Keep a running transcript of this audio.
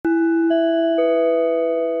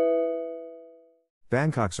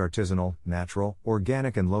Bangkok's artisanal, natural,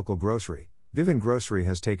 organic and local grocery, Vivin Grocery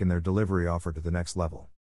has taken their delivery offer to the next level.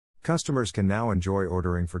 Customers can now enjoy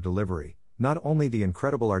ordering for delivery, not only the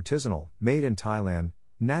incredible artisanal, made in Thailand,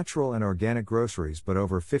 natural and organic groceries but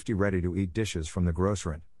over 50 ready-to-eat dishes from the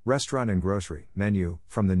Grocerant, restaurant and grocery, menu,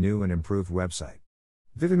 from the new and improved website.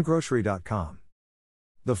 VivinGrocery.com.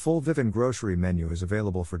 The full Vivin Grocery menu is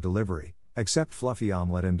available for delivery, except fluffy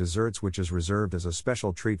omelette and desserts, which is reserved as a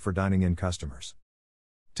special treat for dining-in customers.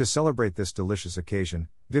 To celebrate this delicious occasion,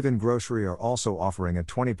 Vivin Grocery are also offering a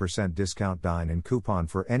 20% discount dine-in coupon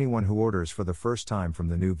for anyone who orders for the first time from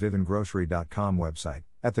the new VivinGrocery.com website,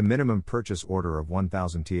 at the minimum purchase order of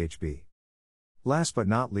 1,000 THB. Last but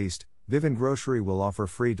not least, Vivin Grocery will offer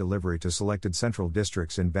free delivery to selected central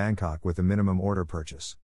districts in Bangkok with a minimum order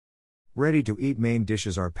purchase. Ready-to-eat main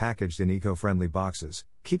dishes are packaged in eco-friendly boxes,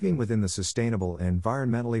 keeping within the sustainable and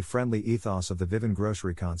environmentally friendly ethos of the Vivin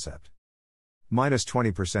Grocery concept. Minus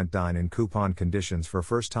 20% dine-in coupon conditions for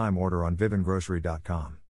first-time order on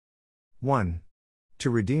VivinGrocery.com. 1. To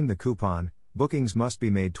redeem the coupon, bookings must be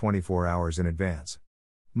made 24 hours in advance.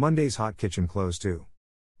 Monday's Hot Kitchen closed 2.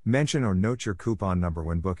 Mention or note your coupon number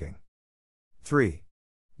when booking. 3.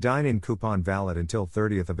 Dine-in coupon valid until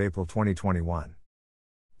 30th of April 2021.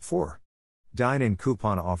 4. Dine-in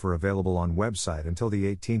coupon offer available on website until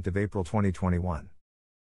the 18th of April 2021.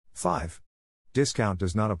 5. Discount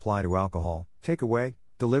does not apply to alcohol, takeaway,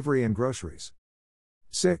 delivery and groceries.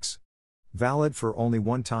 6. Valid for only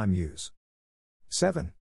one-time use.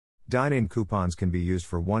 7. Dine-in coupons can be used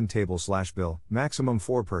for one table/bill, maximum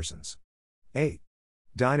 4 persons. 8.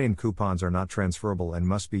 Dine-in coupons are not transferable and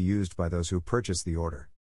must be used by those who purchase the order.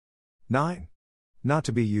 9. Not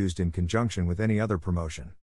to be used in conjunction with any other promotion.